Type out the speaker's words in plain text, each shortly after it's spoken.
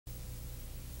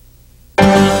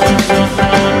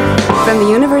the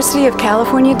University of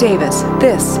California, Davis,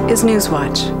 this is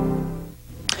Newswatch.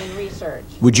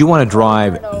 Would you want to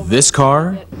drive this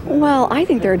car? Well, I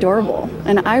think they're adorable,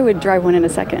 and I would drive one in a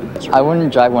second. I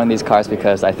wouldn't drive one of these cars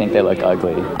because I think they look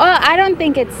ugly. Well, I don't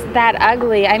think it's that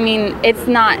ugly. I mean, it's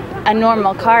not a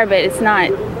normal car, but it's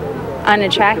not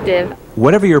unattractive.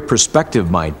 Whatever your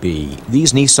perspective might be,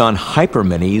 these Nissan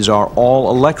Hyperminis are all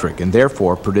electric and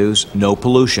therefore produce no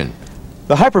pollution.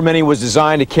 The Hypermini was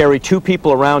designed to carry two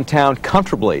people around town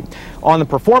comfortably. On the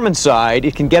performance side,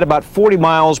 it can get about 40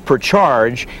 miles per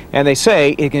charge, and they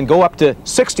say it can go up to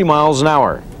 60 miles an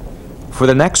hour. For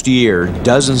the next year,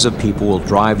 dozens of people will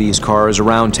drive these cars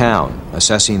around town,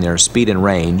 assessing their speed and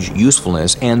range,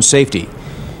 usefulness, and safety.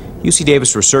 UC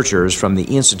Davis researchers from the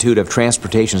Institute of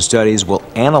Transportation Studies will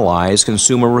analyze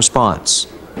consumer response.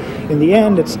 In the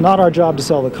end, it's not our job to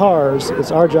sell the cars,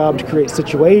 it's our job to create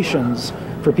situations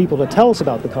for people to tell us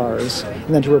about the cars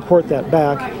and then to report that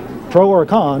back, pro or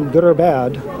con, good or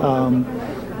bad,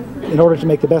 in order to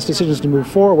make the best decisions to move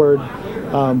forward.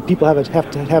 People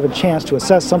have to have a chance to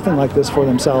assess something like this for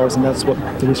themselves, and that's what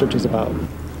the research is about.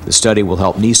 The study will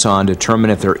help Nissan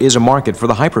determine if there is a market for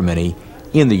the Hypermini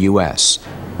in the U.S.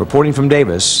 Reporting from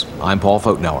Davis, I'm Paul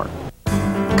Fotenauer.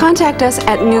 Contact us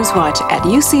at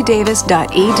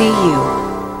newswatch@ucdavis.edu.